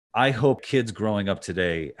I hope kids growing up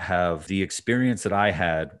today have the experience that I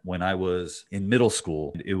had when I was in middle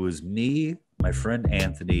school. It was me, my friend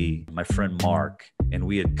Anthony, my friend Mark, and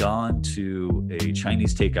we had gone to a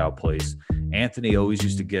Chinese takeout place. Anthony always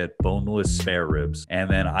used to get boneless spare ribs, and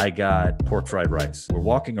then I got pork fried rice. We're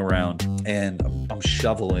walking around and I'm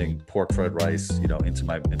shoveling pork fried rice, into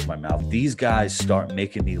my mouth. These guys start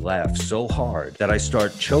making me laugh so hard that I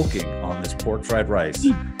start choking on this pork fried rice.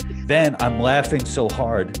 Then I'm laughing so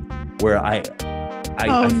hard where I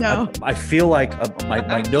feel like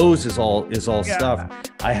my nose is all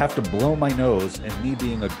stuffed. I have to blow my nose, and me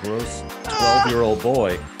being a gross 12-year-old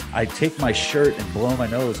boy, I take my shirt and blow my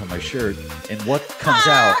nose on my shirt, and what comes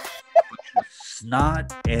out?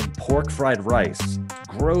 Snot and pork fried rice.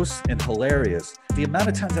 Gross and hilarious. The amount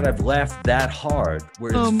of times that I've laughed that hard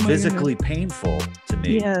where it's physically painful to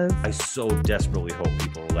me, I so desperately hope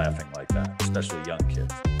people are laughing like that, especially young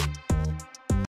kids.